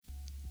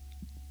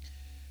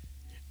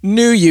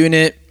New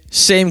unit,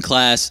 same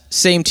class,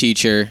 same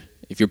teacher.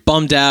 If you're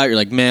bummed out, you're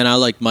like, man, I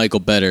like Michael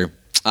better.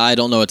 I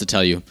don't know what to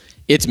tell you.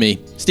 It's me,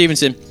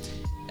 Stevenson.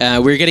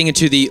 We're getting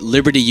into the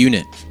Liberty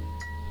unit.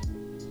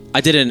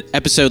 I did an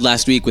episode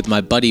last week with my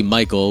buddy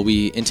Michael.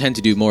 We intend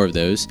to do more of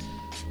those.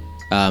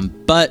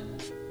 But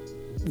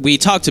we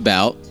talked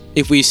about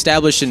if we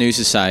establish a new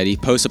society,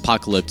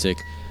 post-apocalyptic,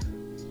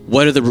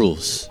 what are the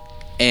rules?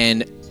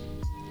 And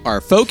our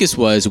focus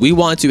was we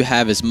want to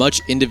have as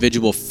much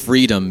individual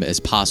freedom as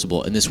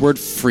possible. And this word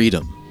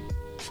freedom,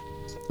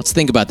 let's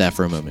think about that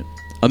for a moment.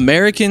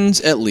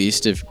 Americans, at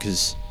least,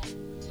 because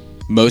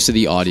most of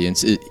the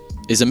audience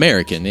is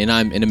American, and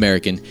I'm an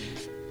American,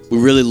 we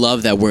really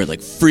love that word,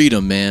 like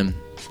freedom, man.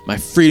 My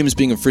freedom is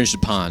being infringed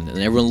upon, and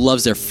everyone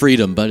loves their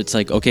freedom, but it's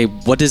like, okay,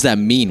 what does that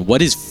mean?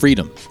 What is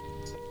freedom?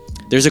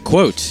 There's a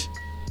quote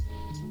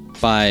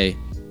by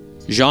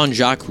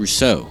Jean-Jacques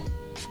Rousseau.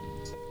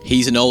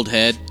 He's an old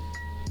head.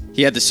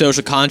 He had the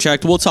social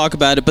contract. We'll talk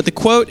about it. But the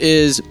quote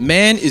is,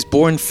 man is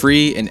born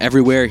free and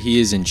everywhere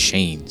he is in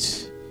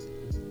chains.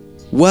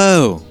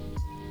 Whoa.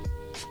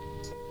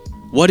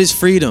 What is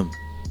freedom?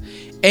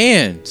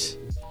 And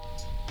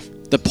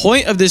the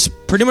point of this,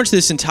 pretty much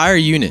this entire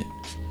unit,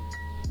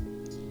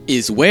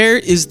 is where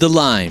is the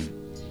line?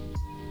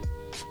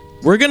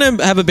 We're going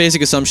to have a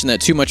basic assumption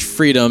that too much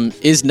freedom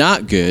is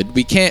not good.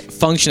 We can't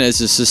function as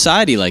a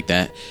society like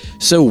that.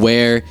 So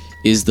where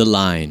is the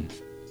line?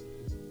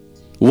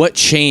 What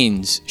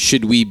chains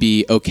should we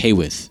be okay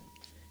with?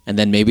 And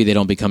then maybe they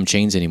don't become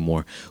chains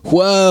anymore.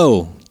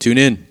 Whoa! Tune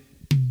in.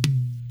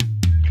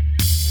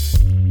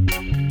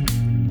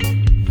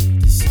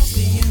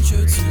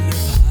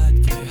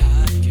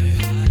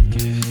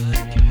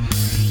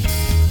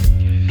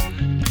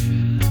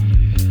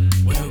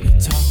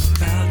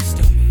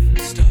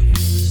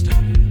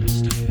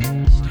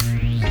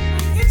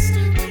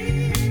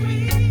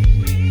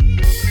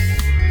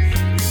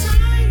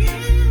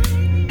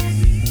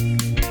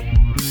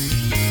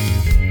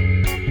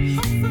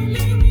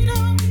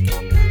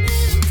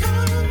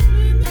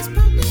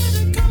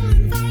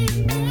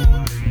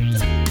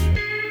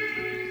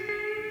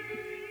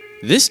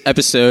 This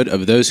episode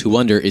of Those Who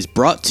Wonder is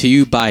brought to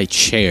you by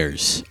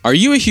chairs. Are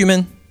you a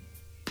human?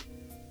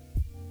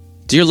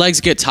 Do your legs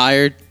get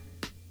tired?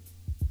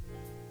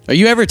 Are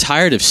you ever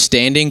tired of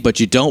standing but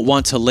you don't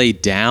want to lay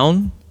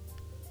down?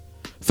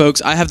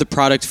 Folks, I have the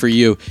product for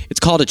you. It's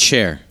called a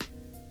chair.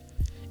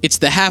 It's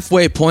the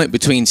halfway point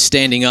between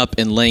standing up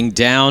and laying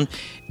down.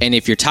 And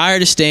if you're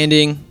tired of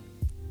standing,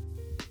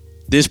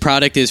 this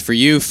product is for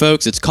you,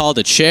 folks. It's called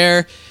a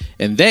chair.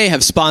 And they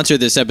have sponsored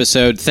this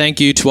episode. Thank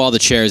you to all the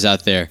chairs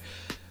out there.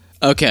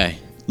 Okay,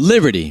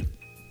 liberty.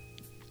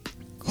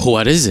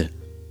 What is it?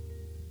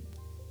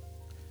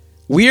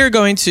 We are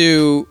going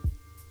to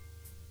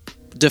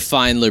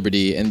define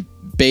liberty and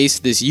base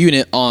this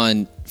unit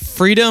on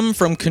freedom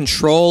from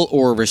control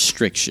or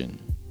restriction.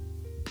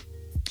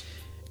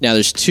 Now,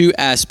 there's two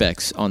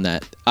aspects on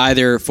that,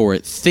 either for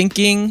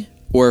thinking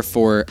or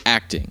for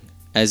acting,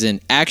 as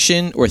in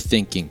action or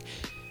thinking.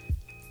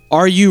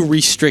 Are you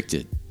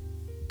restricted?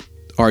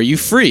 Are you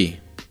free?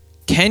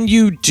 Can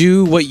you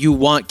do what you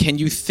want? Can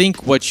you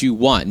think what you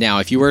want? Now,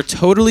 if you are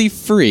totally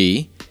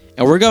free,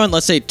 and we're going,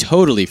 let's say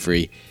totally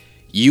free,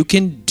 you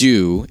can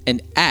do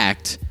and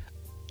act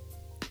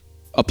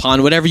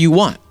upon whatever you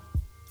want.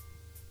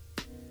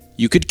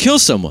 You could kill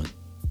someone.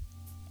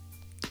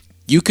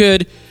 You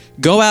could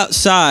go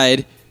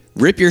outside,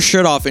 rip your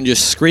shirt off, and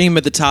just scream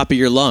at the top of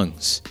your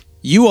lungs.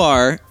 You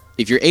are,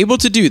 if you're able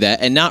to do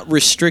that and not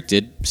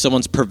restricted,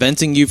 someone's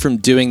preventing you from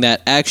doing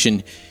that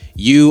action,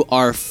 you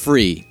are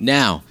free.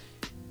 Now,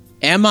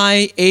 am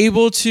I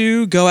able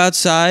to go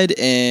outside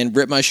and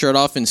rip my shirt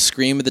off and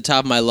scream at the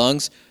top of my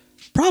lungs?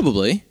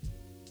 Probably.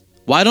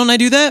 Why don't I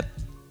do that?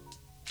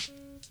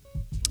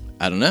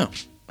 I don't know.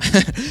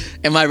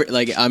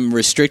 I'm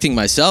restricting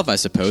myself, I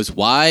suppose.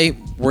 Why?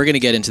 We're going to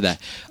get into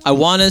that. I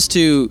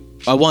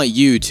want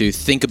you to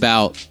think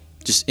about,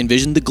 just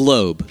envision the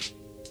globe.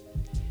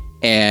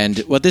 And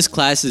what this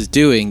class is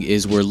doing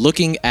is we're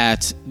looking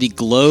at the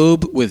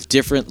globe with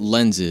different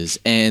lenses.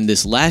 And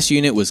this last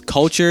unit was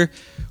culture.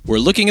 We're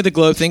looking at the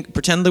globe,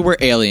 pretend that we're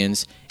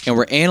aliens, and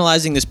we're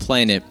analyzing this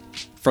planet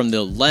from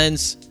the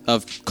lens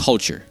of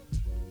culture.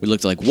 We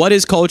looked at what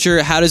is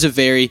culture, how does it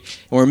vary,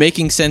 and we're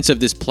making sense of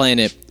this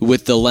planet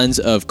with the lens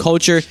of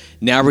culture.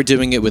 Now we're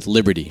doing it with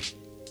liberty.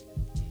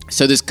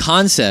 So this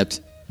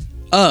concept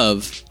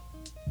of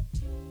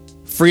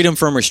freedom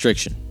from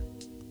restriction.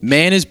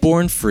 Man is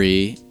born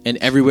free, and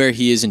everywhere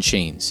he is in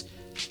chains.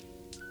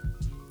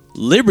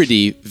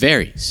 Liberty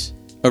varies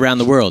around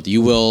the world.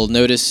 You will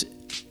notice,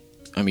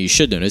 you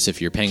should notice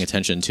if you're paying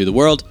attention to the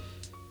world,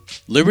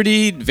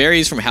 liberty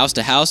varies from house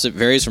to house. It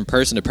varies from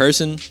person to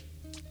person.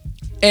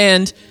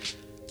 And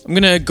I'm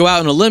going to go out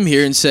on a limb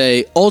here and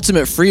say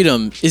ultimate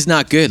freedom is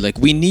not good.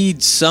 We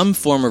need some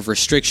form of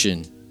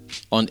restriction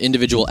on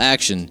individual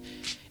action.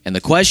 And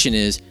the question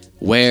is,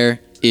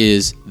 where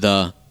is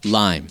the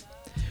line?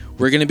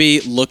 We're going to be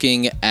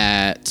looking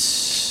at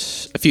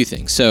a few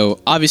things.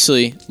 So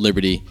obviously,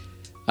 liberty.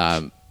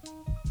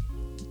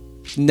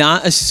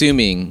 not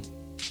assuming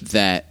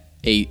that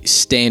a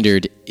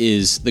standard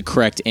is the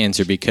correct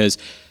answer, because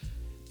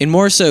in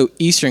more so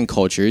Eastern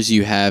cultures,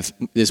 you have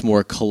this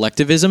more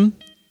collectivism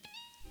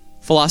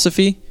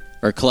philosophy,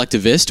 or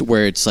collectivist,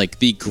 where it's like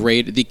the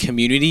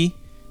community,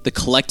 the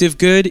collective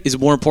good is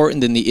more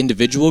important than the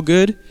individual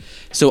good.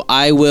 So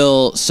I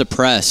will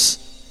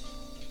suppress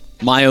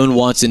my own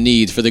wants and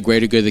needs for the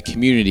greater good of the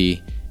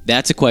community.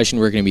 That's a question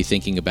we're going to be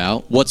thinking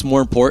about. What's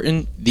more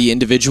important, the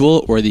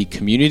individual or the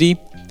community?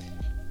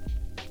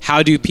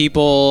 How do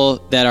people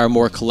that are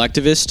more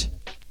collectivist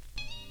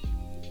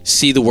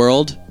see the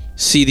world,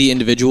 see the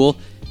individual?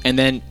 And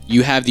then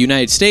you have the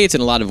United States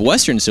and a lot of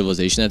Western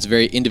civilization that's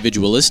very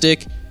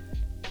individualistic.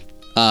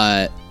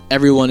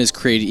 Everyone is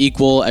created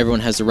equal. Everyone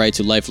has the right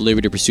to life,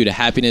 liberty, pursuit of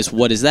happiness.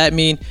 What does that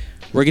mean?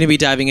 We're going to be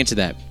diving into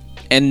that.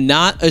 And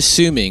not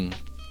assuming,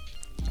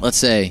 let's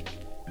say,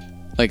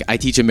 like I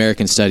teach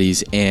American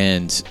studies,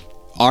 and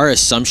our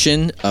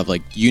assumption of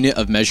like unit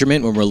of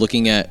measurement when we're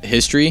looking at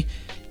history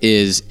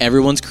is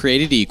everyone's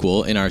created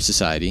equal in our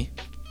society,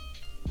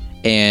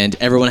 and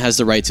everyone has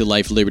the right to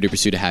life, liberty,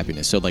 pursuit of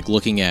happiness. So like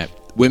looking at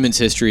women's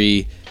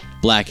history,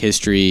 black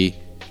history,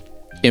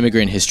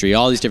 immigrant history,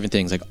 all these different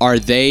things. Like, are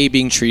they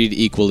being treated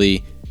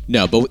equally?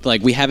 No, but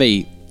like we have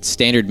a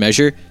standard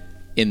measure.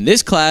 In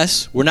this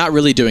class, we're not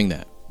really doing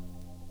that.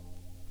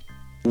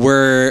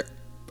 We're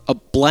a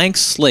blank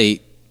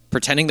slate,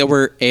 pretending that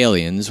we're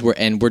aliens,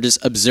 and we're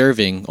just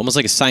observing, almost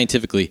like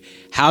scientifically,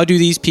 how do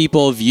these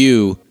people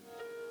view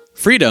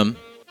freedom?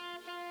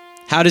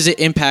 How does it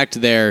impact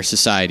their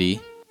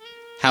society?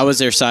 How is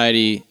their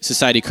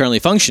society currently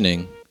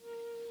functioning?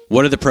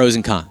 What are the pros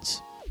and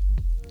cons?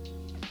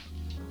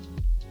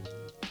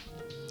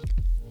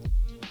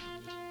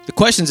 The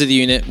questions of the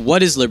unit: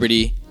 what is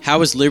liberty?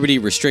 How is liberty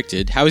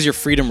restricted? How is your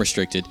freedom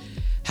restricted?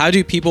 How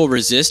do people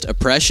resist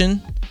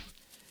oppression?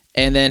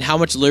 And then how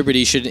much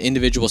liberty should an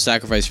individual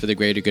sacrifice for the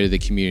greater good of the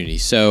community?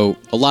 So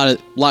a lot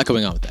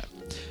going on with that.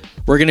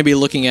 We're going to be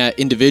looking at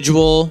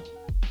individual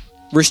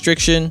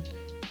restriction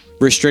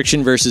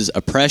versus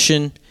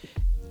oppression,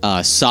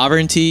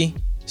 sovereignty.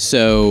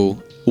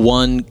 So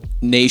one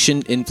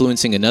nation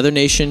influencing another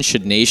nation.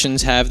 Should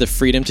nations have the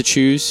freedom to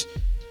choose?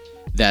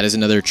 That is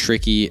another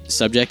tricky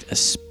subject,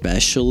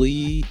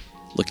 especially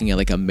looking at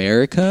like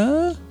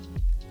America,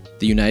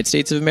 the United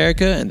States of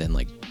America, and then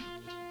like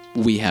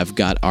we have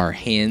got our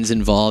hands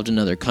involved in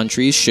other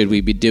countries. Should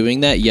we be doing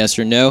that? Yes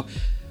or no?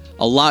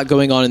 A lot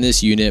going on in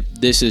this unit.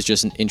 This is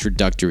just an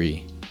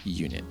introductory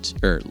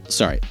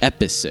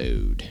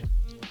episode.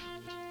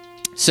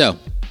 So,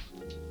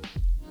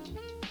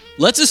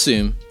 let's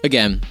assume,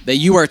 again, that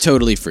you are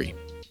totally free.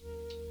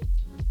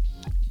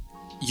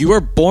 You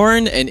are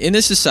born and in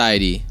a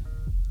society,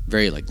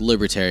 very like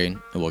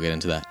libertarian, and we'll get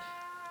into that.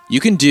 You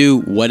can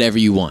do whatever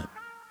you want.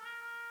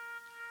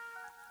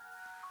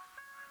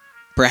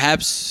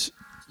 Perhaps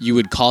you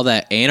would call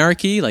that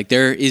anarchy. Like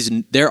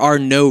there are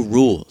no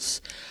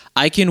rules.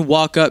 I can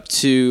walk up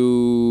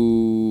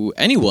to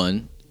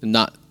anyone,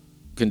 not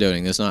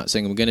condoning this, not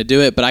saying I'm going to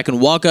do it, but I can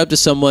walk up to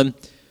someone,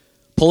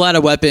 pull out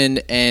a weapon,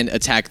 and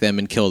attack them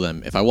and kill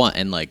them if I want.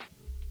 And like,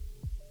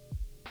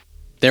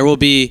 there will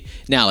be,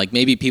 now like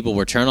maybe people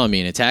will turn on me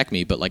and attack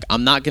me, but like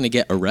I'm not going to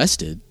get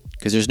arrested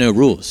because there's no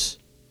rules.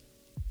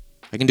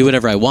 I can do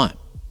whatever I want.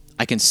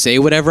 I can say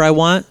whatever I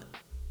want.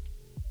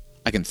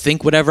 I can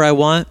think whatever I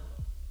want.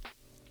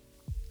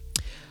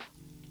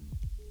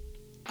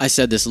 I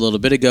said this a little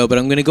bit ago, but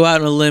I'm going to go out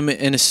on a limb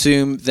and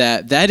assume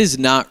that that is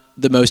not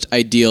the most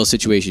ideal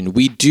situation.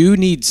 We do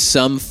need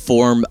some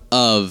form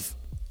of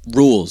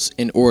rules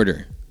and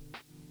order.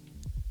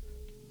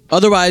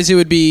 Otherwise, it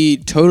would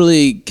be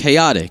totally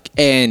chaotic.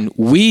 And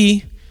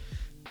we,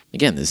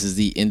 again, this is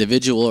the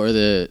individual or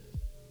the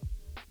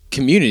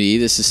community,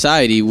 the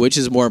society, which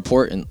is more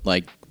important.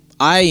 Like,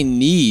 I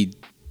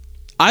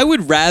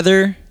would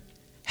rather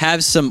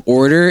have some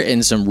order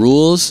and some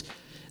rules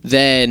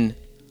than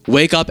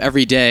wake up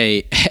every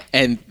day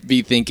and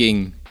be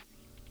thinking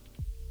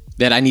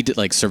that I need to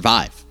like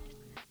survive.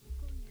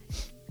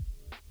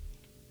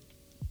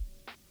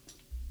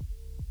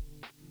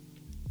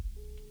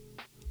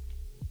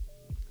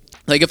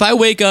 Like if I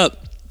wake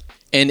up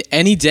and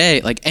any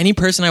day, like any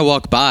person I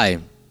walk by,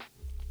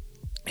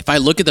 if I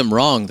look at them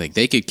wrong, like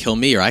they could kill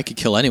me or I could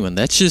kill anyone.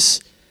 That's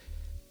just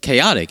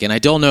chaotic. And I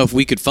don't know if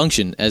we could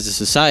function as a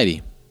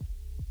society.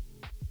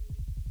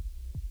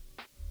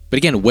 But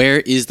again, where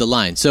is the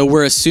line? So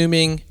we're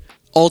assuming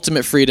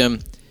ultimate freedom,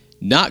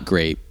 not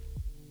great.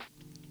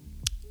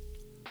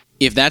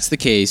 If that's the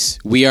case,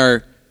 we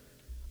are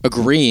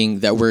agreeing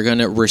that we're going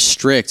to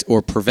restrict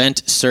or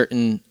prevent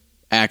certain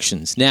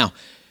actions. Now,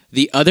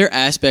 the other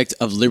aspect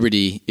of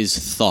liberty is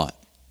thought.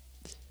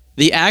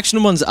 The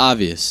action one's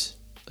obvious.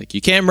 Like, you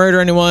can't murder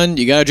anyone,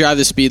 you got to drive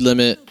the speed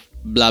limit,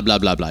 blah, blah,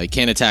 blah, blah. You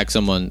can't attack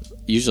someone.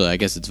 Usually, I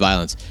guess it's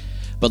violence.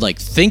 But like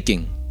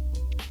thinking,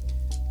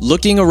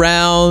 looking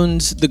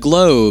around the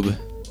globe,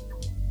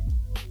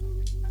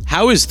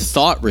 how is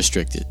thought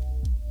restricted?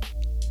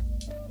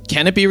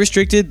 Can it be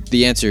restricted?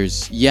 The answer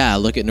is yeah,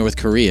 look at North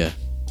Korea.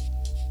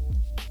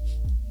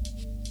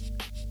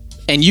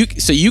 And you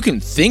can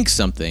think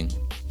something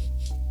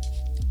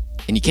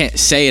and you can't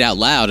say it out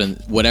loud in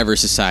whatever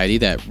society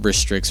that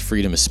restricts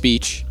freedom of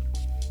speech.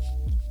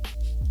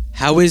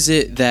 How is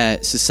it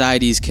that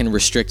societies can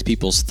restrict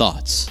people's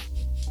thoughts?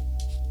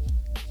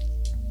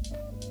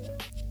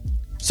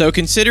 So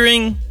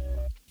considering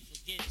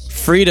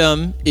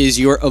freedom is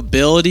your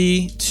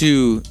ability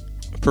to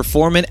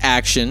perform an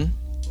action,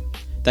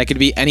 that could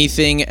be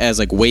anything as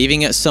like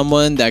waving at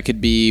someone, that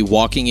could be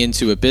walking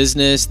into a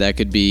business, that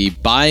could be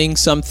buying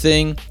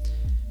something.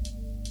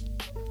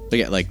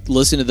 Like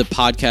listen to the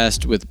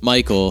podcast with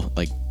Michael,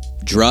 like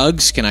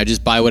drugs, can I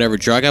just buy whatever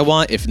drug I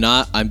want? If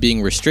not, I'm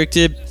being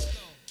restricted.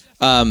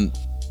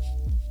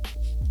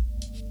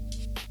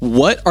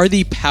 What are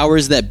the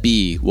powers that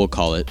be, we'll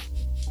call it,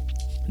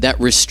 that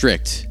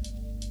restrict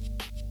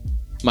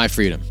my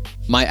freedom,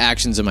 my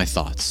actions and my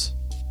thoughts?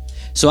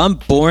 So I'm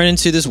born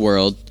into this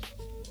world,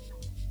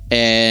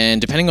 and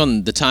depending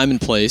on the time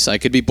and place, I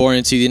could be born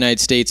into the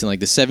United States in like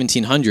the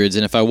 1700s,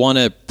 and if I want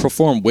to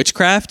perform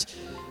witchcraft,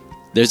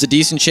 there's a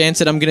decent chance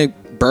that I'm going to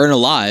burn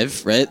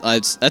alive, right?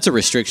 That's a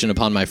restriction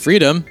upon my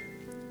freedom.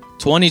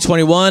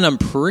 2021, I'm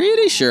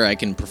pretty sure I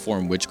can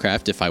perform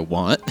witchcraft if I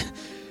want.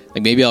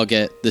 Like maybe I'll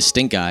get the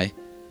stink eye.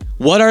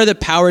 What are the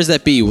powers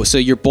that be? So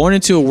you're born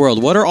into a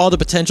world. What are all the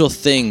potential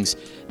things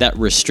that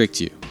restrict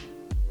you?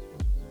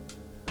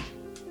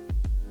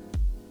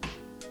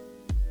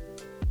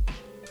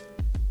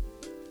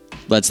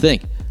 Let's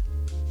think.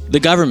 The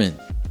government.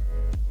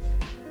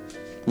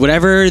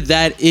 Whatever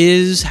that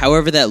is,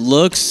 however that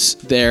looks,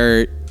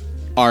 there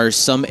are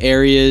some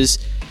areas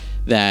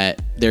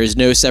that there is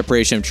no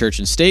separation of church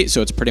and state.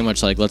 So it's pretty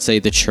much like, let's say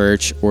the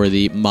church or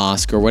the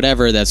mosque or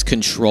whatever that's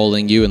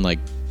controlling you, and like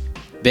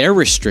they're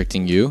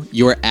restricting you,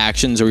 your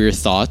actions or your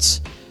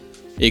thoughts.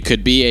 It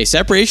could be a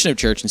separation of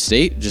church and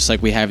state, just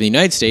like we have in the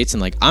United States.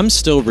 And like, I'm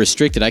still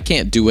restricted. I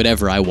can't do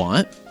whatever I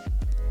want.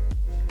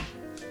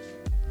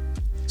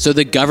 So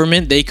the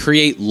government, they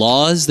create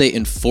laws, they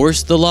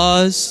enforce the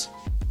laws.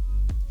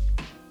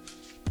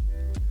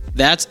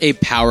 That's a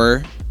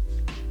power.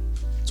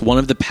 It's one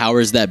of the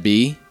powers that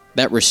be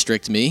that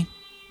restrict me.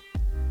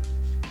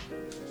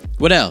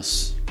 What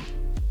else?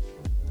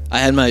 I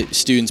had my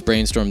students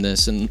brainstorm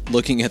this, and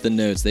looking at the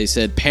notes, they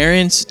said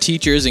parents,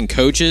 teachers, and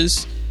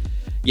coaches.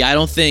 Yeah, I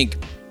don't think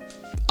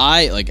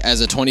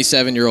as a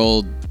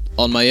 27-year-old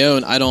on my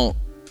own, I don't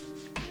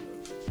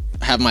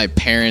have my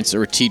parents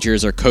or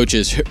teachers or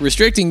coaches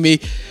restricting me.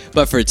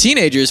 But for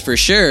teenagers, for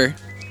sure,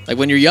 like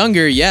when you're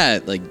younger, yeah,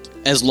 like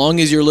as long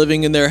as you're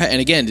living in their,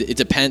 and again, it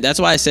depends. That's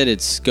why I said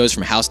it goes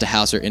from house to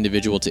house or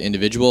individual to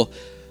individual.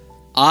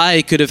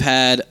 I could have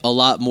had a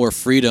lot more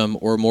freedom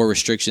or more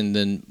restriction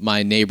than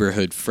my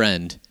neighborhood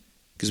friend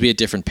because we had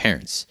different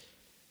parents.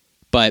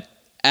 But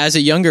as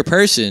a younger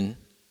person,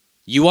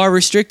 you are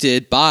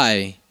restricted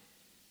by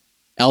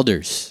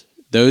elders,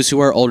 those who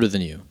are older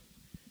than you.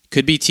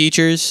 Could be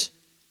teachers,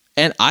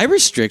 and I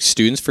restrict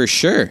students for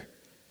sure.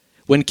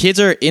 When kids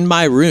are in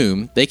my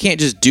room, they can't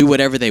just do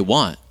whatever they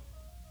want.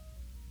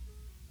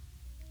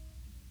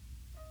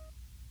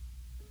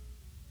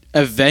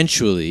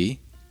 Eventually,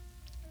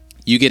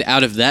 you get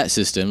out of that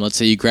system. Let's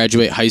say you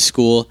graduate high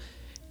school,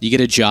 you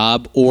get a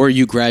job, or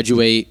you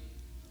graduate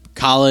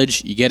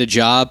college, you get a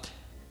job.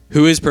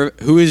 Who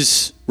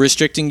is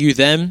restricting you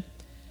then?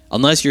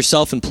 Unless you're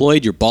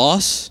self-employed, your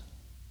boss.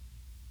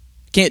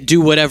 Can't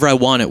do whatever I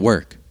want at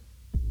work.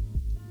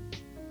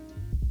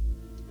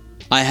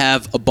 I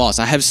have a boss.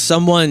 I have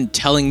someone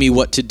telling me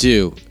what to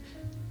do.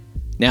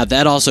 Now,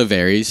 that also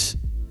varies,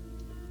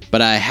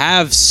 but I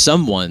have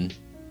someone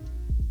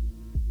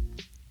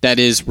that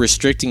is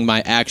restricting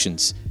my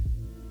actions.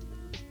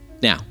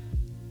 Now,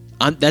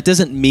 that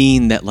doesn't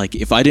mean that, like,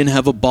 if I didn't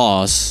have a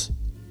boss,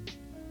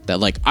 that,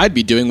 like, I'd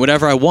be doing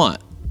whatever I want.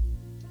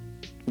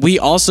 We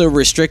also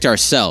restrict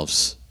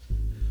ourselves.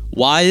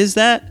 Why is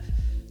that?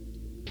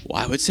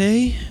 Well, I would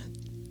say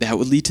that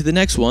would lead to the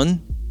next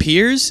one.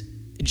 Peers,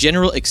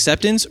 general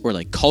acceptance, or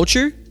like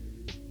culture.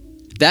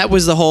 That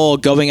was the whole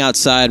going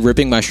outside,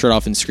 ripping my shirt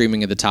off and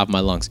screaming at the top of my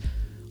lungs.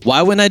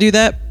 Why wouldn't I do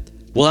that?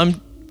 Well,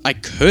 I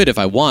could if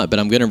I want, but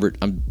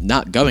I'm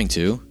not going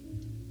to,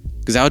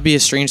 because that would be a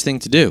strange thing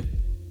to do.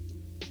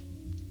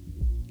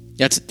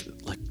 That's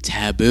like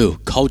taboo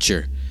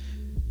culture.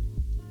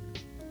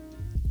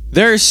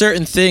 There are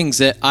certain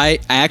things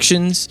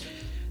actions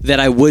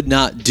that I would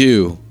not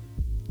do.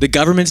 The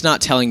government's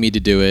not telling me to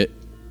do it.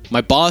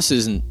 My boss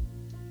isn't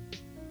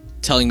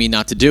telling me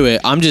not to do it.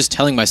 I'm just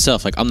telling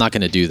myself, like, I'm not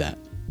going to do that.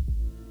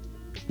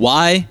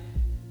 Why?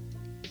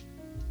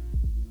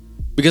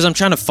 Because I'm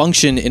trying to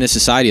function in a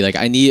society. Like,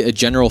 I need a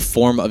general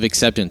form of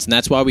acceptance. And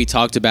that's why we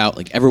talked about,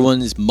 like,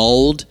 everyone's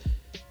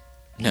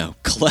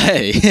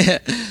clay.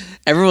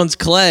 Everyone's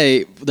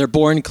clay. They're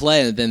born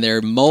clay, and then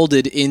they're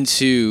molded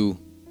into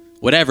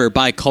whatever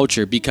by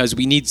culture, because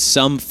we need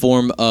some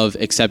form of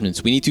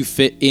acceptance. We need to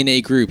fit in a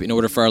group in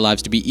order for our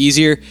lives to be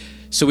easier.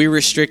 So we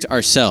restrict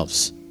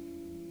ourselves.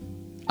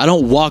 I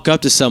don't walk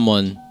up to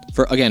someone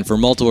for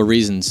multiple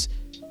reasons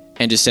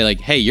and just say,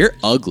 like, hey, you're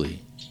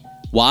ugly.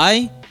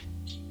 Why?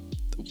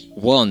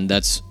 one,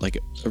 that's like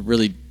a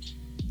really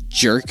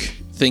jerk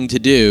thing to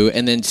do,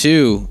 and then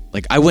two,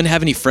 like I wouldn't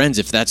have any friends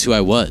if that's who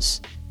I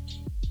was.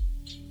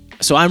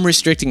 So I'm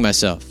restricting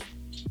myself.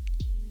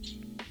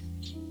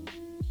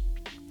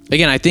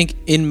 Again, I think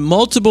in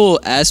multiple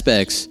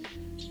aspects,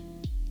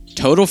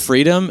 total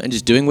freedom and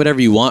just doing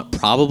whatever you want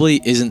probably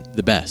isn't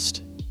the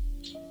best.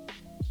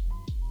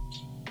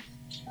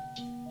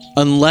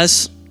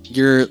 Unless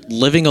you're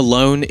living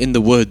alone in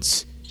the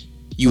woods,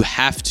 you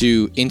have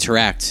to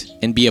interact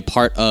and be a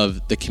part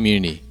of the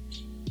community.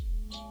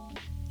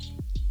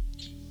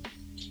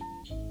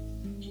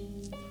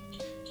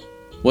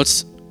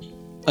 What's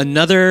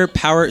another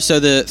power? So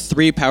the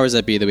three powers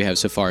that be that we have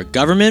so far: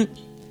 government.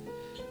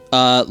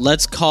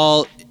 Let's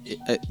call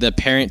the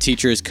parent,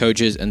 teachers,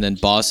 coaches, and then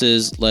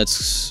bosses.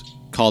 Let's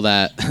call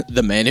that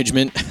the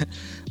management,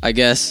 I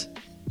guess.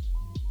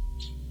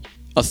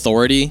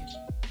 Authority.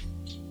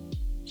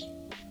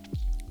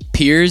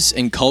 Peers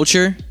and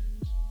culture.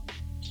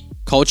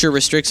 Culture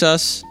restricts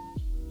us.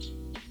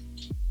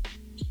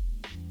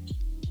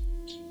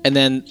 And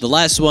then the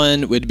last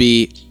one would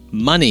be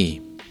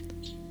money.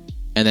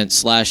 And then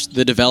 /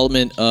 the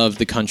development of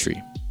the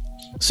country.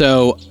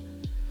 So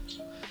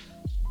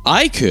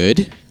I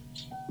could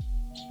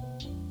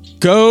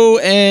go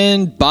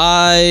and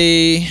buy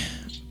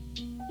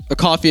a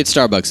coffee at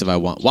Starbucks if I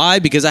want. Why?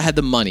 Because I had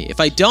the money.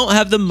 If I don't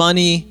have the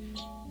money,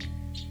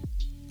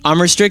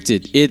 I'm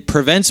restricted. It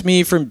prevents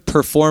me from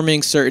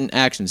performing certain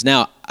actions.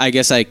 Now, I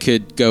guess I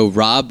could go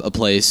rob a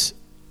place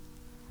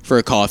for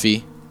a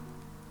coffee.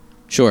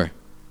 Sure.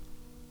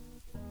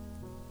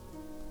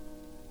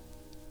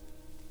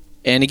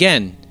 And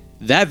again,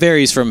 that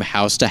varies from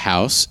house to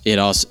house. It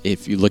also,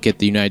 if you look at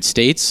the United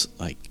States,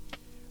 like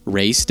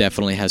race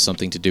definitely has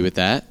something to do with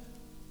that.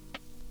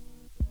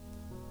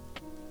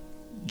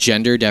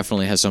 Gender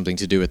definitely has something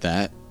to do with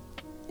that.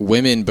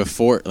 Women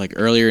before, like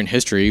earlier in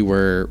history,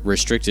 were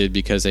restricted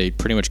because they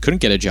pretty much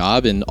couldn't get a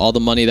job, and all the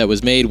money that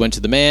was made went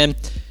to the man.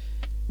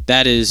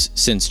 That is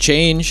since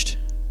changed.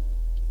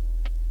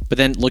 But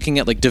then looking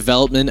at like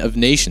development of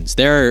nations,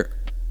 there are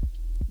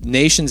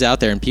nations out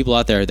there and people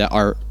out there that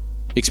are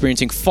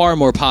experiencing far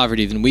more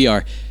poverty than we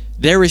are.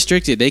 They're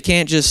restricted. They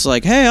can't just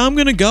like, hey, I'm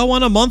going to go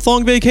on a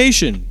month-long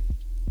vacation.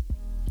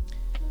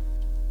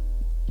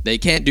 They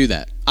can't do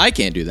that. I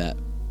can't do that.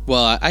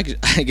 Well, I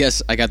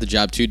guess I got the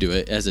job to do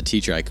it. As a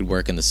teacher, I could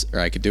work in this, or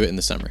I could do it in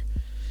the summer.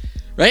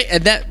 Right?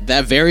 And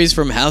that varies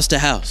from house to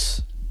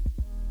house.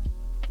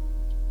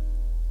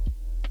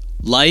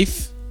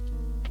 Life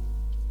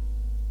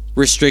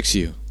restricts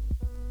you.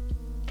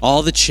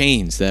 All the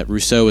chains that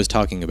Rousseau was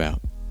talking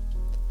about.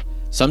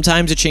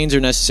 Sometimes the chains are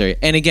necessary.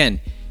 And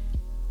again,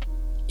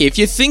 if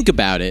you think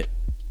about it,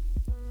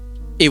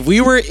 if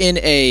we were in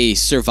a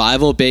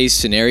survival-based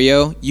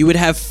scenario, you would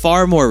have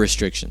far more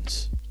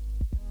restrictions.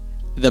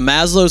 The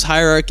Maslow's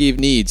hierarchy of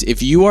needs,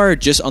 if you are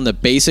just on the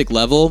basic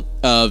level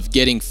of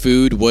getting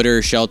food,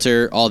 water,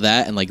 shelter, all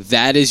that, and like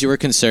that is your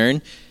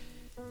concern,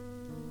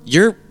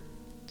 you're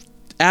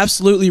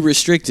absolutely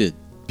restricted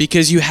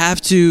because you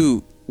have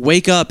to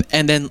wake up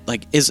and then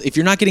like if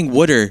you're not getting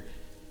water,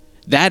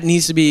 that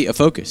needs to be a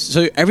focus.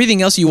 So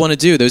everything else you want to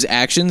do, those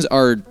actions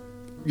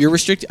you're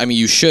restricted. I mean,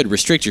 you should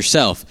restrict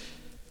yourself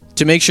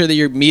to make sure that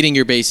you're meeting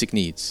your basic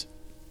needs.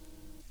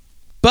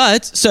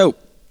 But, so,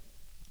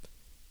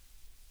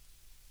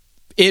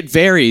 it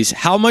varies.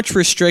 How much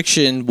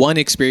restriction one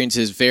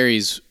experiences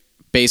varies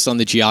based on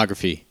the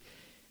geography.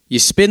 You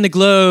spin the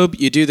globe,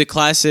 you do the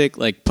classic,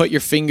 like, put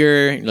your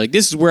finger, like,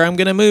 this is where I'm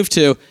going to move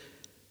to.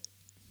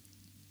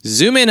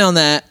 Zoom in on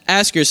that.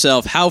 Ask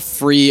yourself, how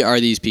free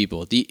are these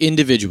people, the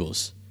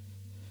individuals?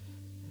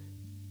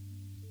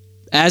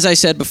 As I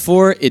said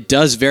before, it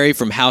does vary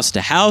from house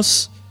to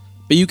house,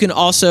 but you can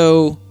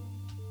also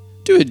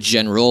do a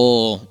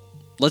general,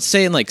 let's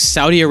say in like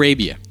Saudi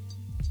Arabia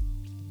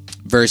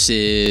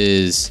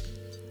versus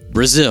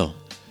Brazil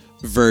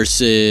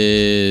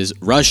versus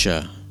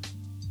Russia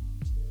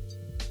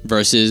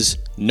versus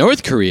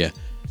North Korea,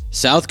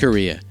 South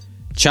Korea,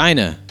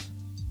 China,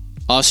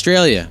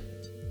 Australia.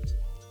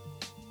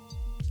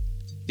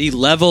 The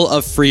level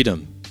of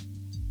freedom.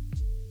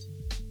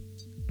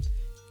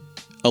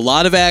 A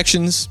lot of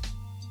actions.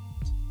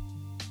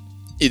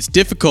 It's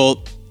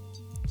difficult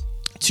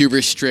to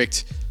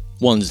restrict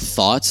one's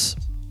thoughts.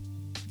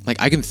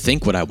 Like, I can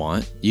think what I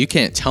want. You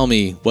can't tell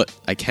me what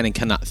I can and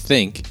cannot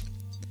think.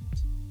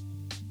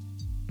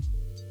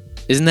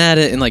 Isn't that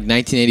in like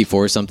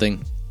 1984 or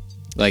something?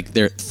 Like,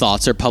 their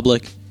thoughts are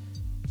public.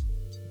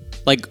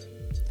 Like,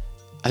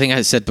 I think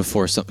I said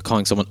before,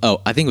 calling someone,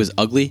 I think it was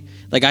ugly.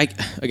 Like, I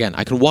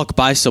can walk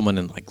by someone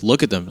and like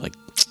look at them like,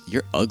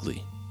 you're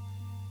ugly.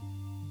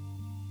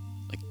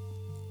 Like,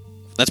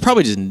 that's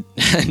probably just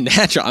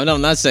natural. I mean,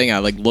 I'm not saying I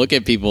like look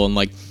at people and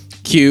like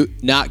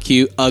cute, not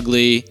cute,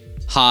 ugly,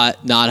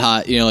 hot, not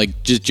hot,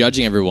 like just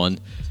judging everyone.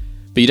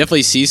 But you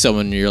definitely see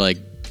someone and you're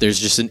like, there's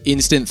just an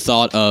instant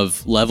thought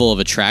of level of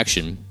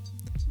attraction.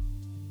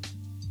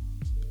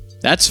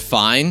 That's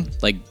fine.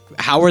 Like,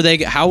 how are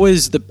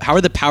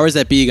the powers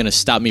that be going to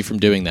stop me from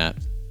doing that?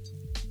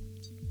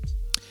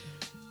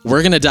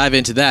 we're going to dive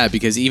into that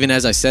because even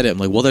as I said it, I'm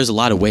like, well, there's a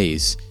lot of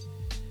ways.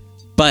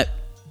 But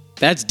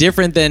that's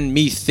different than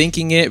me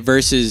thinking it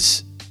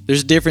versus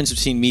there's a difference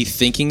between me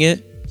thinking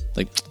it,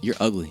 like, you're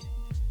ugly,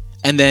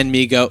 and then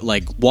me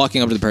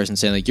walking up to the person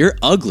saying, like, you're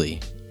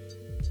ugly.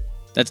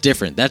 That's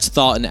different. That's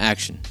thought and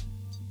action.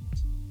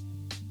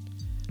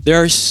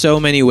 There are so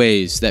many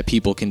ways that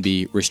people can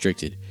be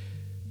restricted.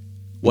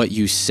 What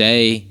you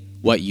say,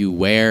 what you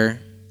wear,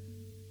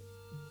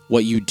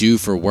 what you do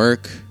for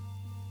work,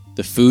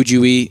 the food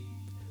you eat,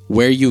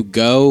 where you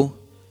go,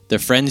 the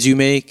friends you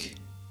make,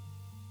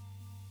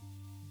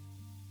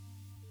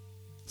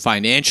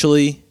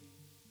 financially,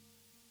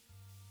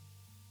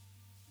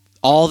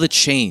 all the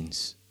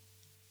chains.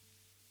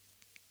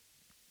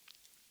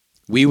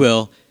 We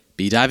will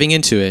be diving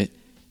into it,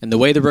 and the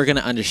way that we're going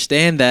to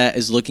understand that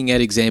is looking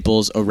at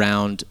examples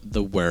around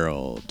the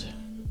world.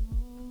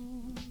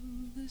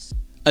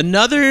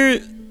 Another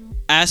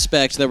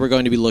aspect that we're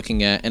going to be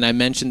looking at, and I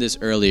mentioned this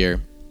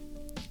earlier,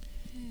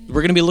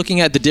 we're going to be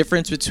looking at the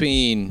difference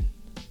between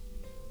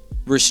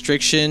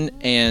restriction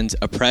and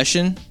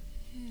oppression.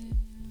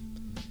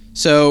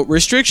 So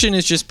restriction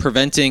is just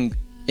preventing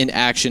an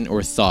action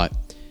or thought.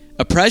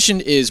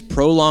 Oppression is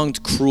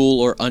prolonged, cruel,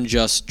 or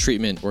unjust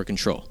treatment or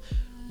control.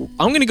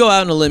 I'm going to go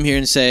out on a limb here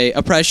and say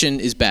oppression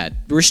is bad.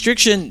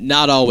 Restriction,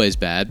 not always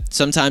bad.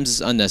 Sometimes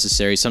it's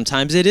unnecessary.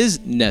 Sometimes it is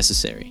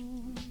necessary.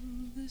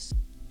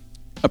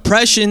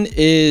 Oppression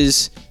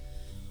is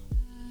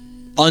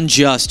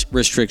unjust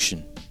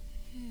restriction.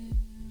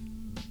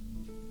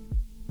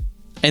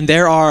 And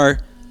there are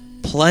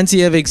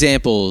plenty of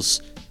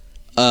examples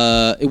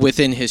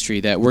within history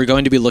that we're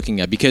going to be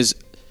looking at because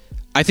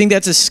I think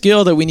that's a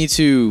skill that we need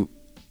to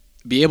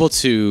be able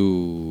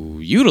to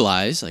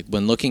utilize, like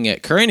when looking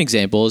at current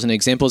examples and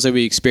examples that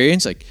we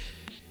experience. Like,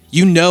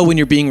 you know when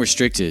you're being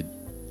restricted.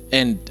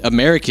 And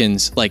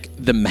Americans, like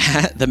the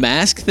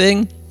mask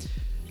thing,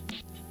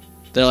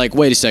 they're like,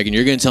 wait a second,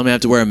 you're going to tell me I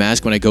have to wear a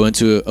mask when I go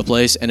into a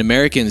place? And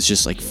Americans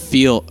just like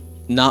feel,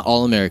 not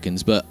all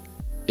Americans, but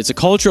it's a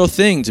cultural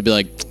thing to be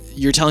like,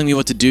 you're telling me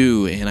what to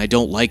do and I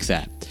don't like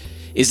that.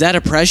 Is that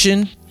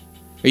oppression?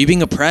 Are you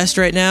being oppressed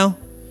right now?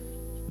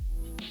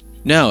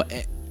 No.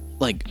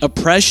 Like,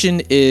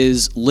 oppression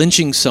is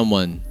lynching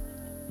someone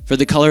for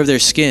the color of their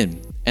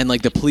skin and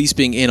like the police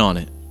being in on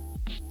it.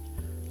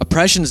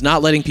 Oppression is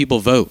not letting people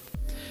vote.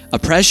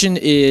 Oppression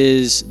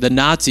is the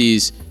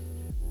Nazis.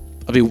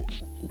 I mean,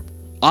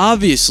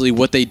 obviously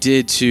what they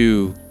did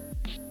to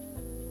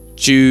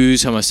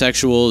Jews,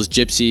 homosexuals,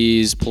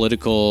 gypsies,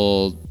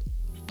 political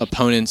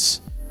opponents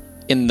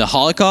in the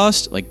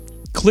Holocaust, like,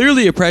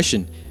 clearly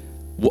oppression.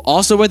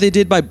 Also what they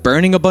did by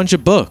burning a bunch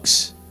of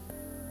books,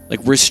 like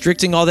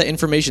restricting all that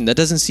information. That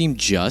doesn't seem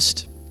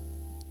just.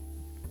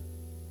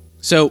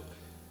 So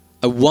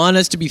I want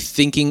us to be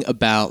thinking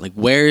about, like,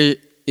 where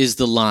is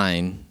the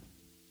line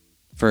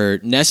for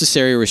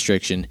necessary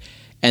restriction?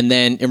 And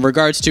then in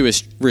regards to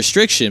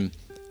restriction,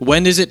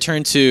 when does it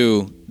turn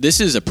to, this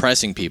is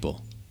oppressing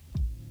people?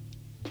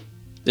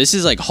 This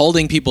is like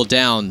holding people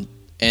down,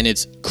 and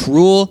it's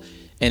cruel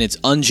and it's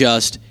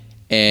unjust.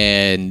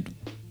 And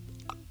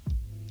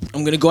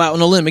I'm going to go out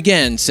on a limb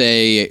again,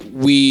 say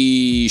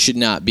we should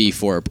not be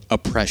for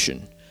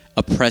oppression,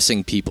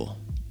 oppressing people.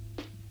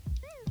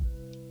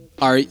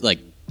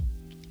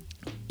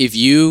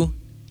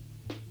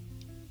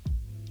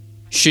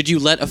 Should you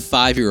let a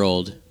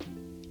 5-year-old,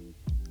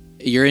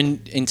 you're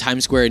in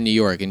Times Square in New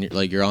York and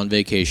you're on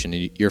vacation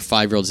and your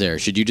 5-year-old's there,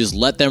 should you just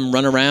let them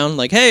run around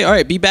like, hey, all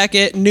right, be back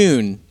at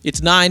noon.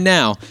 It's 9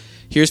 now.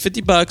 Here's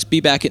 $50,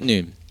 be back at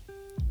noon.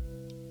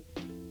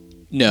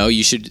 No,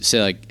 you should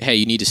say like, hey,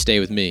 you need to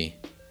stay with me.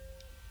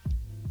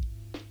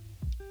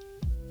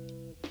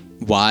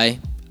 Why?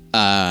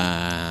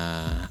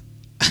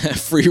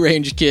 Free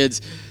range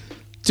kids.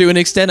 To an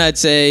extent, I'd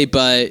say,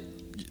 but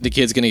the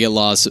kid's going to get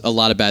lost. A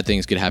lot of bad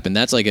things could happen.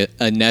 That's like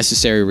a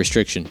necessary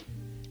restriction.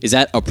 Is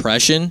that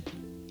oppression?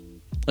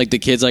 Like the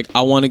kid's like,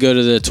 I want to go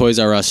to the Toys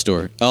R Us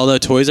store. Although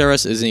Toys R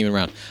Us isn't even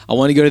around. I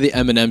want to go to the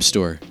M&M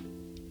store.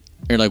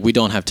 And you're like, we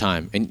don't have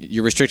time. And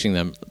you're restricting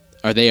them.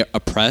 Are they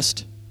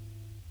oppressed?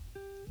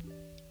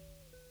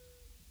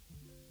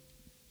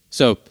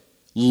 So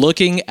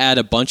looking at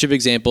a bunch of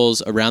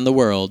examples around the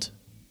world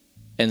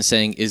and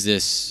saying, is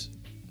this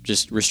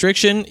just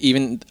restriction?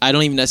 I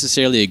don't even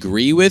necessarily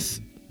agree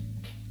with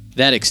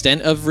that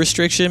extent of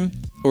restriction,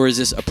 or is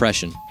this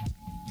oppression?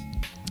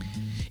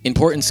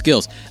 Important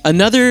skills.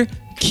 Another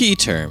key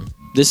term.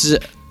 This is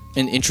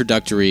an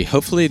introductory.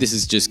 Hopefully this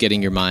is just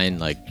getting your mind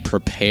like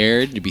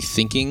prepared to be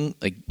thinking,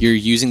 like you're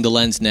using the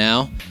lens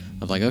now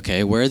of like,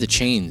 okay, where are the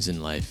chains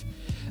in life?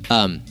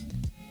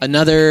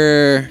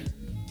 Another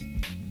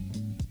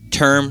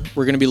term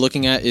we're going to be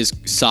looking at is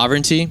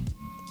sovereignty.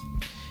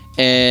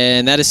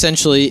 And that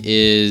essentially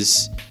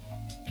is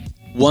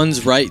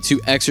one's right to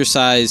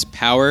exercise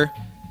power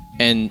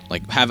and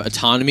like have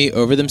autonomy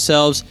over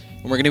themselves.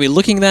 And we're going to be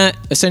looking at that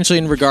essentially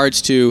in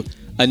regards to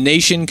a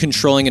nation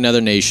controlling another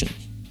nation.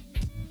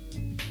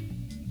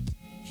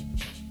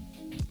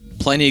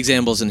 Plenty of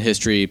examples in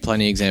history,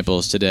 plenty of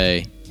examples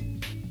today.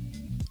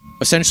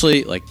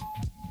 essentially like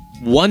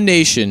one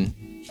nation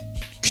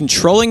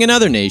controlling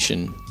another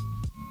nation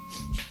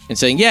and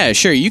saying, yeah,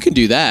 sure, you can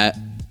do that,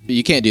 but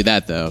you can't do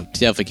that, though. You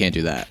definitely can't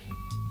do that.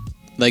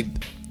 Like,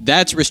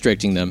 that's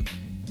restricting them.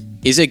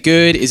 Is it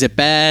good? Is it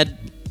bad?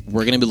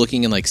 We're going to be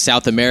looking in like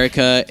South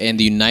America and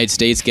the United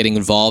States getting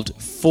involved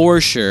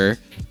for sure.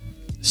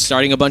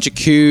 Starting a bunch of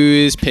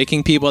coups,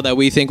 picking people that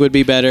we think would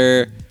be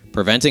better,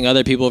 preventing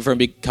other people from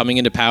coming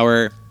into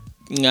power.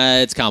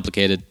 It's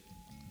complicated.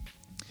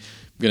 I'm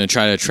going to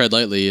try to tread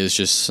lightly as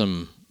just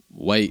some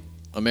white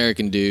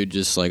American dude,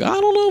 just like, I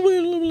don't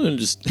know,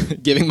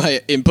 just giving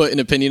my input and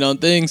opinion on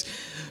things.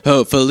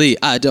 Hopefully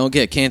I don't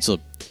get canceled.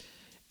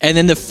 And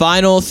then the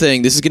final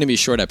thing, this is going to be a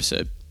short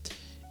episode,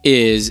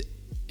 is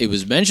it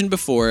was mentioned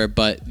before,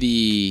 but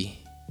the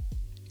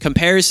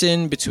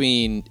comparison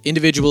between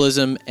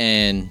individualism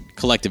and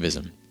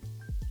collectivism.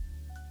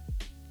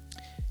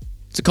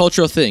 It's a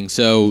cultural thing.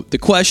 So the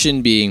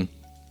question being,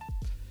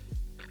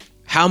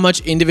 how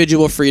much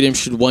individual freedom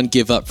should one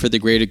give up for the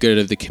greater good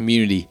of the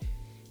community?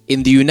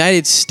 In the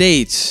United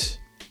States,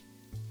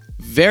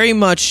 very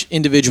much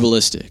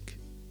individualistic.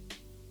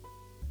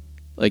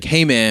 Like,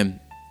 hey man,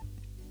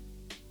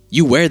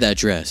 you wear that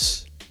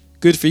dress.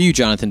 Good for you,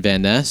 Jonathan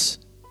Van Ness.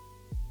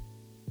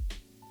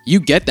 You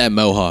get that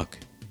mohawk.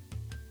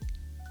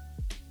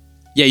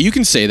 Yeah, you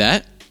can say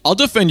that. I'll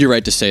defend your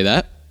right to say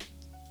that.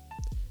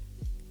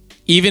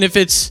 Even if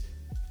it's...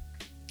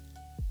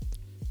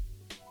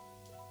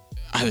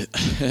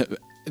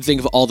 think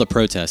of all the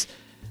protests.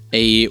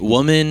 A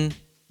woman,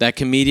 that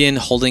comedian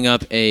holding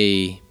up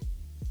a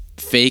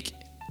fake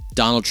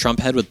Donald Trump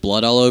head with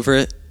blood all over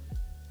it.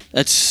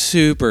 That's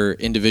super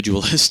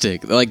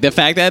individualistic. Like, the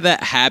fact that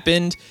that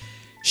happened,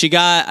 she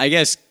got, I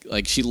guess,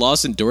 like, she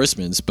lost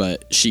endorsements,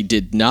 but she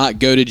did not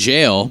go to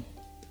jail.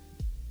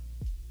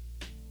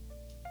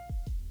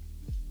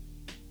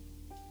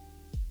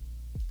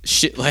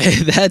 Shit, like,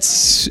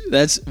 that's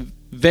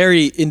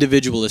very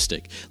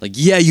individualistic. Like,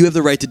 yeah, you have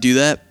the right to do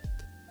that.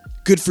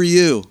 Good for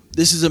you.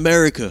 This is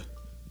America.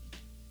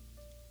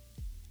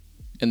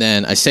 And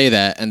then I say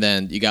that, and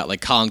then you got like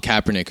Colin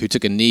Kaepernick, who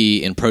took a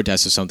knee in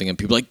protest or something, and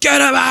people are like,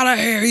 get him out of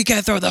here, he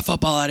can't throw the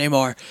football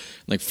anymore.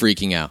 Like,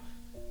 freaking out.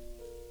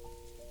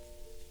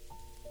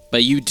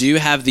 But you do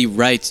have the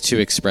right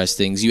to express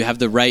things. You have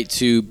the right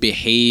to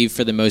behave,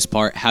 for the most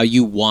part, how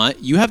you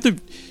want. You have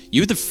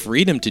the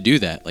freedom to do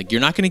that. Like,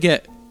 you're not going to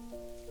get,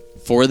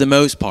 for the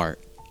most part,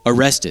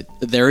 arrested.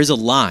 There is a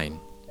line.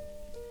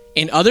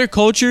 In other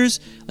cultures,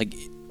 like,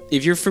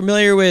 if you're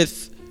familiar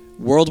with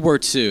World War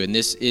II, and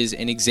this is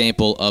an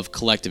example of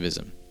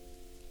collectivism.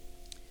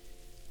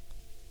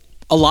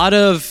 A lot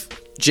of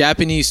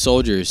Japanese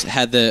soldiers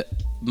had the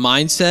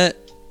mindset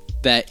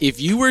that if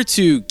you were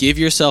to give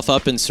yourself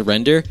up and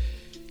surrender,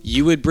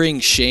 you would bring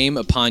shame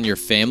upon your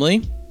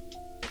family,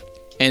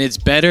 and it's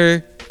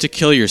better to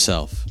kill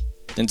yourself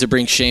than to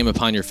bring shame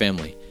upon your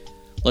family.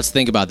 Let's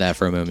think about that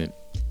for a moment.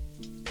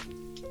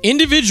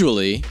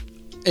 Individually,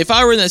 if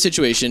I were in that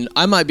situation,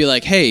 I might be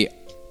like, hey,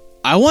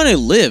 I want to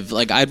live.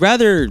 Like, I'd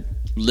rather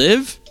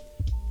live,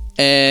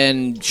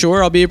 and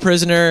sure, I'll be a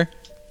prisoner.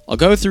 I'll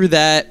go through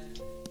that.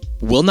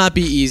 Will not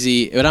be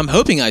easy, but I'm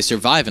hoping I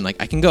survive, and like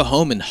I can go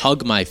home and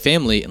hug my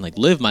family and like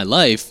live my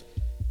life.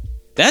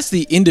 That's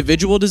the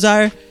individual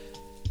desire.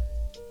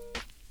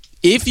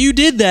 If you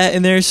did that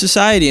in their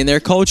society, in their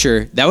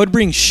culture, that would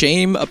bring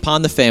shame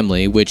upon the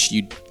family,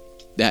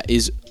 that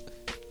is,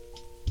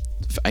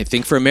 I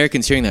think for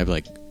Americans hearing that, I'd be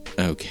like,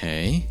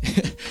 okay.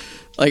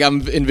 Like,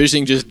 I'm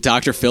envisioning just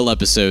Dr. Phil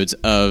episodes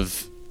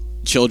of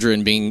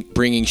children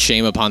bringing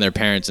shame upon their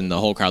parents, and the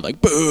whole crowd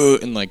like, boo,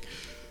 and like,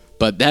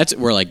 but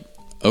we're like,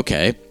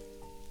 okay.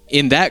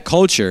 In that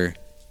culture,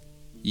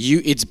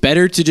 it's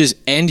better to just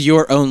end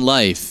your own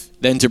life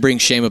than to bring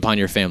shame upon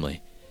your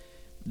family.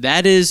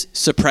 That is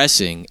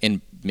suppressing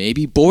and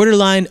maybe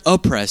borderline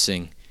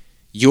oppressing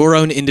your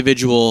own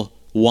individual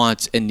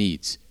wants and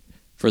needs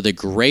for the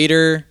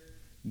greater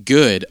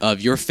good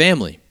of your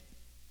family.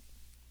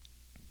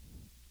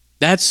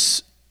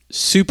 That's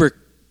super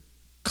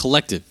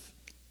collective.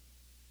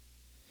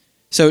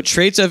 So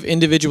traits of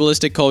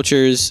individualistic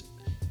cultures,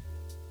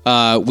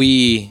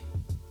 we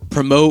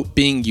promote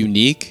being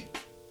unique.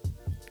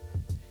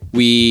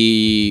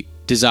 We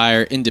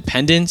desire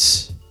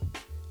independence.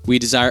 We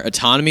desire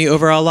autonomy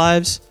over our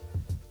lives.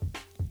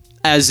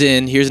 As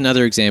in, here's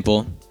another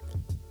example.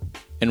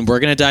 And we're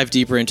going to dive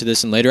deeper into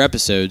this in later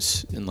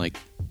episodes and like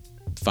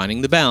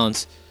finding the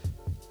balance.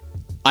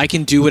 I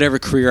can do whatever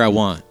career I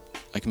want.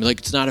 I can be like,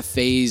 it's not a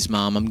phase,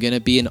 Mom. I'm going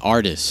to be an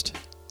artist.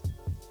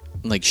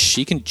 Like,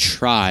 she can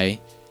try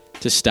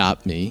to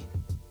stop me.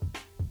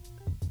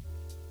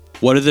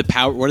 What are the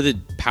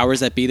powers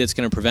that be that's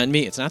going to prevent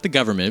me? It's not the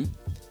government.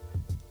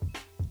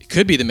 It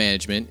could be the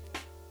management.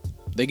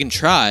 They can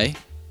try.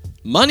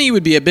 Money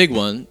would be a big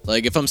one.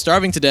 Like, if I'm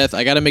starving to death,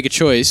 I got to make a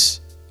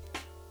choice.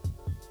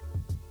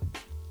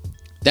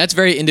 That's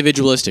very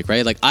individualistic,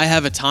 right? Like, I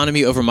have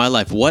autonomy over my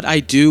life. What I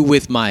do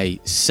with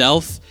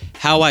myself,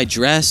 how I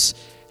dress,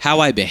 how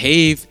I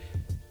behave,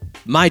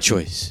 my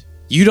choice.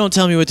 You don't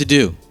tell me what to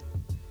do.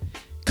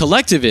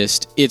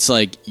 Collectivist, it's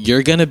like,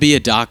 you're going to be a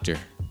doctor.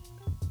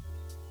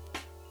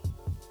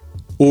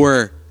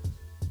 Or,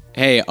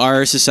 hey,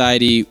 our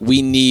society,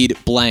 we need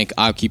blank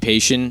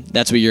occupation.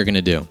 That's what you're going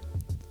to do.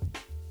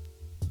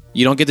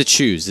 You don't get to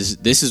choose.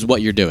 This is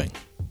what you're doing.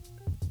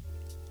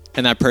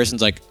 And that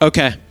person's like,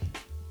 okay,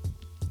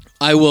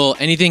 I will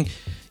anything.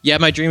 Yeah,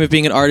 my dream of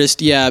being an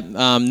artist. Yeah,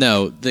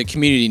 no, the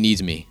community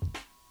needs me.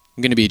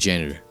 I'm going to be a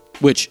janitor,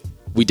 which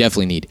we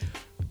definitely need.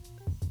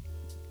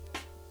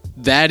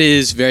 That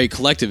is very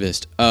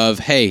collectivist of,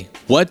 hey,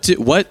 what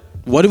do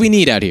we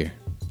need out here?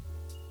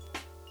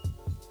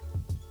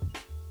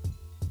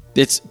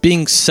 It's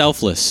being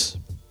selfless.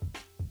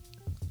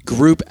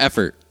 Group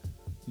effort.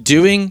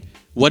 Doing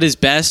what is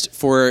best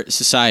for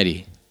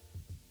society.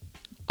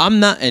 I'm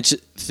not, and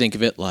think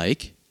of it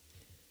like,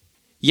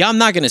 yeah, I'm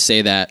not going to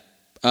say that.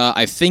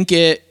 I think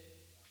it,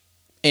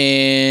 but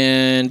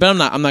I'm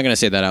not going to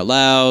say that out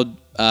loud,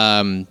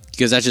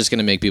 because that's just going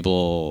to make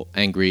people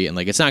angry, and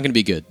like, it's not going to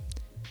be good.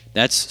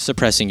 That's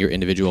suppressing your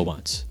individual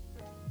wants.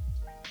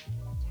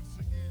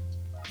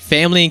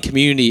 Family and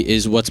community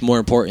is what's more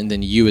important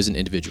than you as an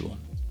individual.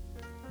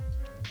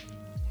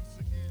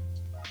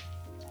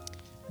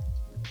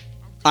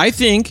 I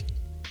think,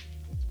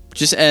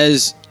 just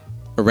as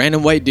a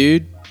random white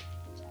dude,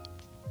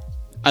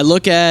 I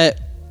look at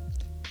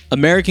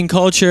American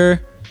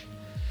culture,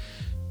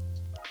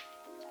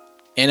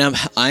 and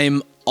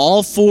I'm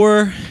all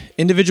for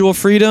individual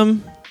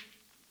freedom,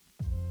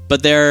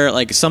 but there are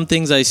like some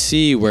things I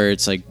see where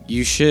it's like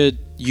you should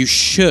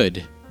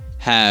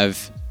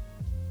have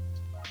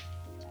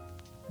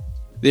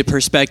the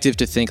perspective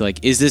to think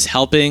like, is this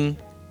helping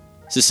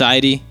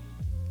society?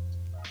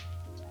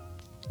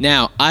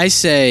 Now, I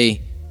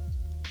say,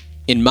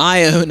 in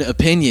my own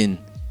opinion,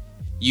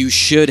 you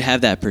should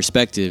have that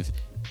perspective.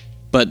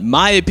 But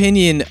my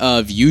opinion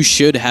of you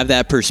should have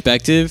that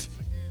perspective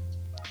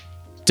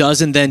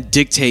doesn't then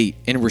dictate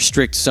and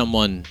restrict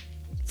someone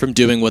from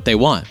doing what they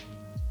want.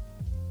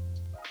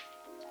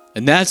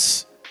 And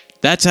that's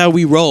how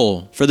we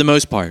roll for the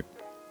most part.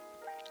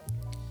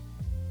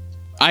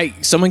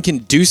 Someone can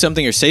do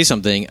something or say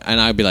something,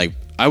 and I'd be like,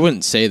 I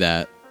wouldn't say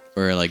that,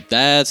 or like,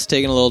 that's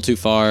taken a little too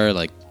far,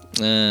 like,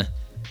 eh.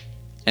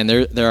 And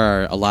there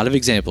are a lot of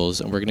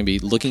examples, and we're going to be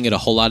looking at a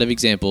whole lot of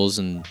examples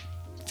and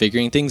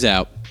figuring things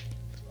out.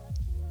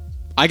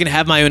 I can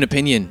have my own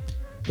opinion,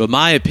 but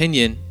my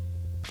opinion,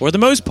 for the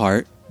most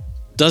part,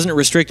 doesn't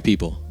restrict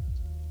people.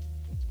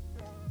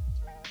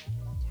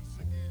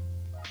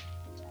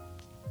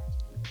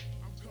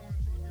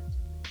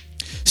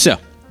 So,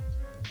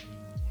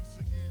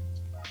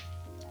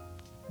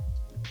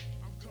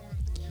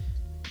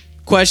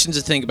 questions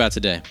to think about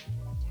today.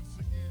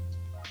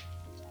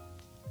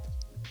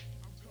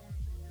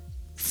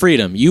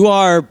 Freedom. You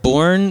are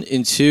born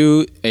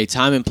into a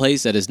time and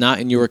place that is not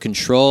in your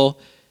control.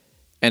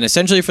 And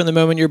essentially from the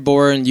moment you're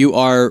born, you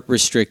are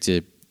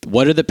restricted.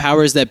 What are the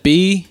powers that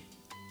be?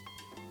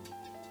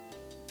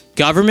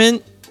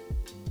 Government,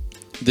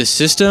 the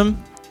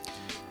system,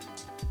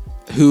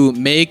 who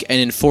make and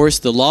enforce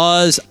the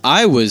laws.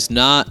 I was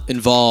not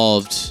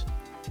involved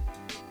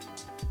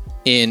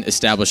in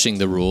establishing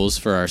the rules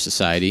for our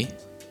society.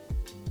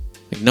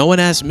 Like, no one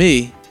asked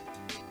me.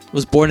 I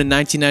was born in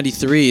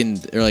 1993, and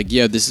they're like,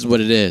 "Yo, this is what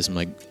it is." I'm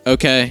like,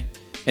 "Okay,"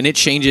 and it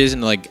changes.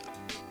 And like,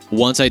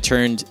 once I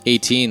turned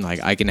 18,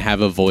 like, I can have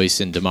a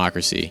voice in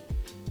democracy.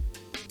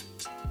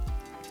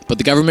 But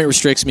the government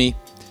restricts me.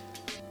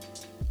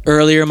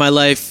 Earlier in my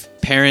life,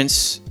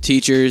 parents,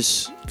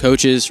 teachers,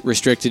 coaches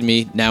restricted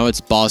me. Now it's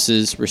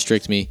bosses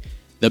restrict me.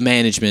 The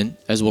management,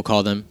 as we'll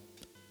call them.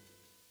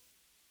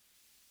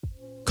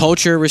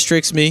 Culture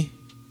restricts me,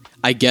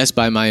 I guess,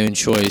 by my own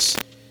choice.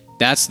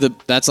 That's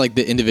like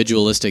the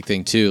individualistic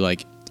thing too.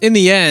 Like, in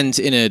the end,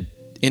 in an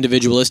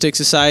individualistic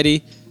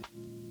society,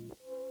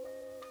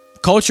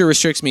 culture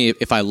restricts me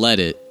if I let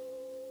it.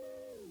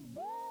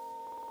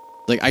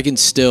 Like, I can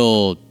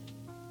still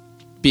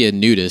be a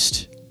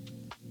nudist.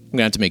 I'm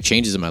gonna have to make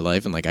changes in my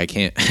life, and like, I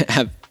can't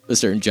have a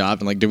certain job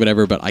and like do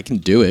whatever, but I can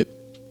do it.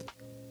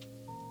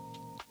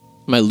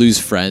 I might lose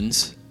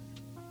friends.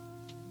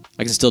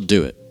 I can still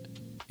do it.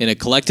 In a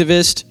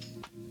collectivist,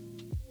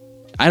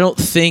 I don't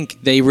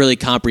think they really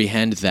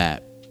comprehend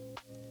that.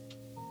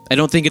 I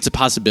don't think it's a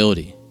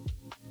possibility.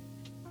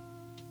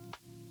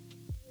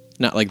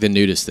 Not like the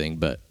nudist thing,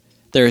 but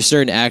there are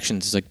certain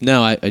actions. It's like,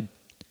 no, I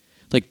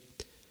like,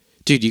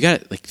 dude, you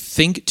gotta like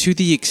think to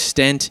the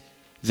extent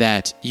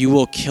that you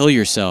will kill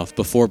yourself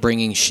before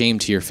bringing shame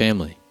to your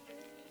family.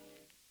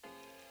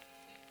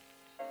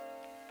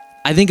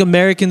 I think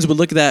Americans would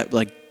look at that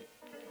like,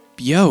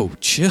 yo,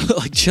 chill,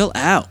 like, chill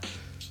out.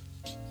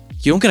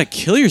 You don't gotta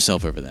kill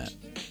yourself over that.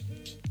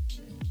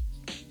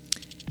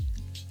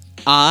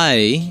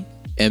 I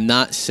am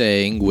not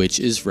saying which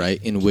is right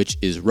and which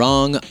is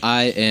wrong.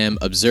 I am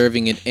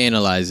observing and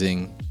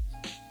analyzing.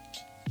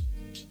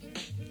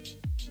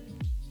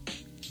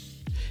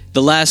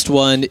 The last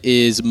one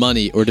is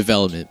money or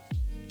development.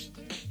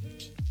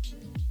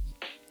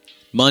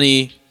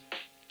 Money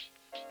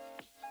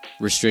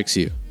restricts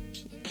you.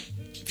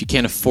 if you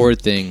can't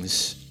afford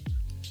things,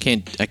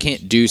 I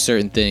can't do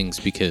certain things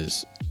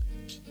because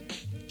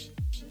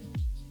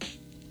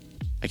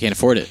I can't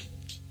afford it.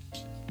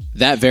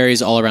 That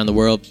varies all around the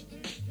world.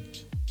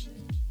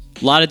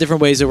 A lot of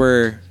different ways that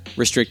we're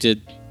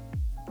restricted.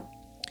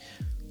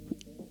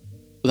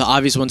 The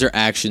obvious ones are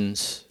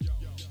actions.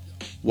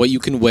 What you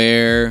can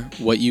wear,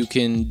 what you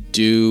can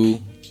do,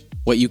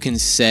 what you can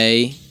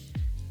say,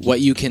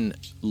 what you can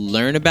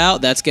learn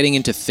about. That's getting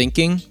into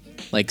thinking,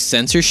 like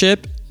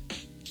censorship.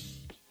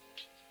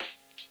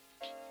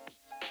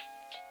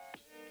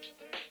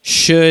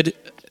 Should,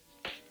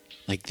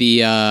 like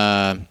the,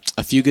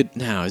 A Few Good,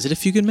 now, is it A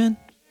Few Good Men?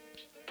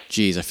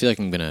 Jeez, I feel like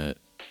I'm going to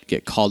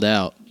get called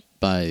out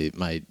by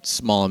my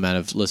small amount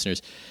of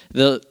listeners.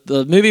 The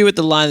movie with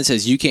the line that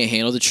says, "You can't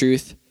handle the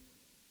truth."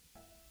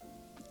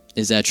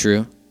 Is that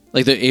true?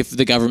 Like, if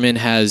the government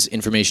has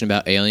information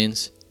about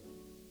aliens,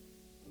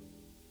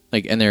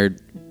 like, and they're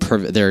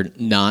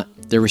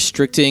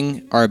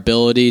restricting our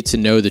ability to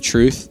know the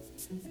truth,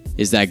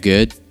 is that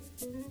good?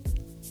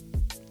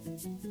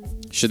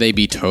 Should they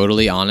be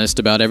totally honest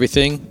about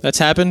everything that's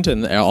happened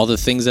and all the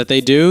things that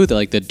they do,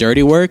 like the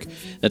dirty work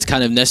that's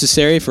kind of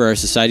necessary for our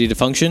society to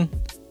function?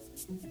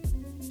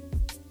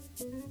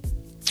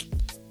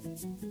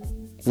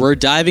 We're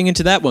diving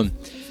into that one.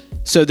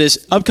 So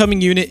this upcoming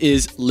unit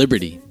is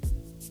liberty.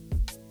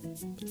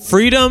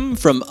 Freedom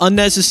from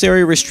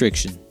unnecessary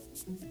restriction.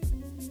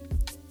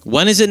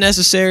 When is it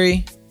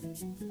necessary?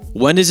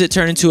 When does it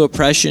turn into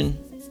oppression?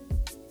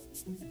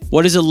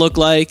 What does it look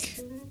like?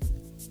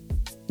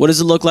 What does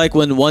it look like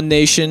when one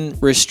nation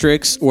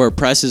restricts or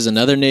oppresses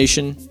another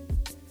nation?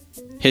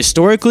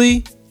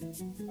 Historically,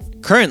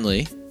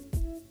 currently,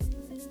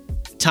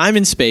 time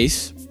and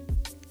space.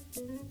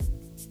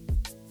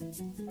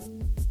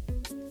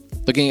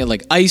 Looking at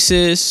like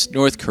ISIS,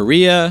 North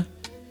Korea,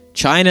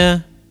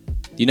 China,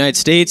 the United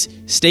States,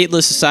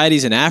 stateless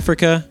societies in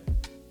Africa.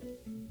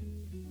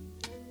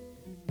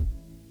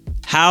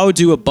 How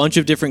do a bunch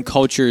of different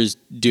cultures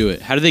do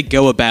it? How do they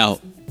go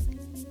about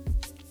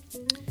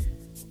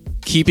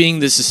keeping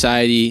the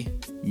society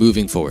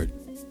moving forward?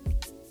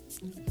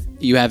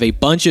 You have a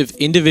bunch of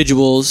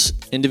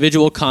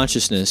individual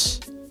consciousness.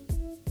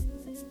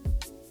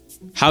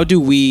 How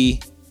do we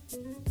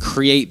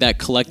create that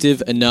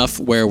collective enough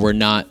where we're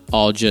not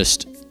all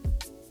just...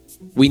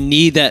 We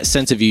need that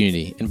sense of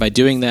unity. And by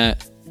doing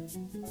that,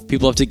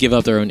 people have to give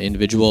up their own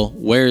individual.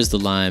 Where's the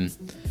line?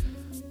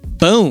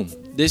 Boom.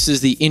 This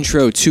is the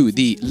intro to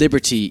the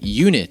Liberty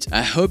Unit.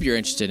 I hope you're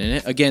interested in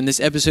it. Again, this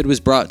episode was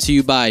brought to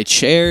you by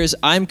Chairs.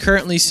 I'm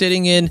currently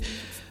sitting in,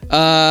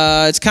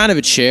 it's kind of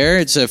a chair.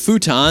 It's a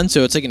futon,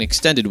 so it's like an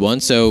extended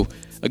one. So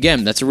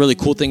again, that's a really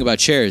cool thing about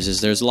chairs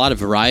is there's a lot of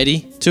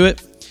variety to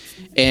it.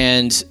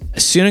 And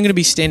soon I'm going to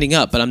be standing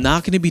up, but I'm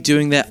not going to be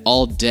doing that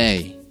all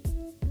day.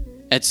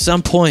 At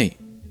some point,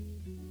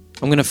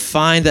 I'm going to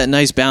find that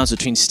nice balance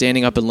between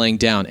standing up and laying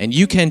down. And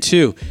you can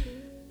too,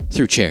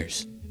 through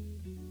chairs.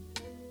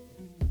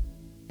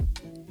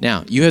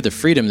 Now, you have the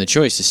freedom and the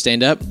choice to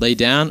stand up, lay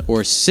down,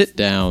 or sit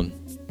down.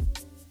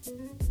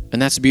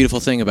 And that's the beautiful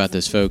thing about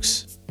this,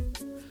 folks.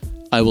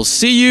 I will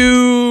see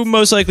you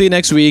most likely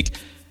next week.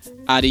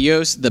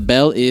 Adios. The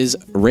bell is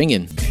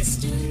ringing.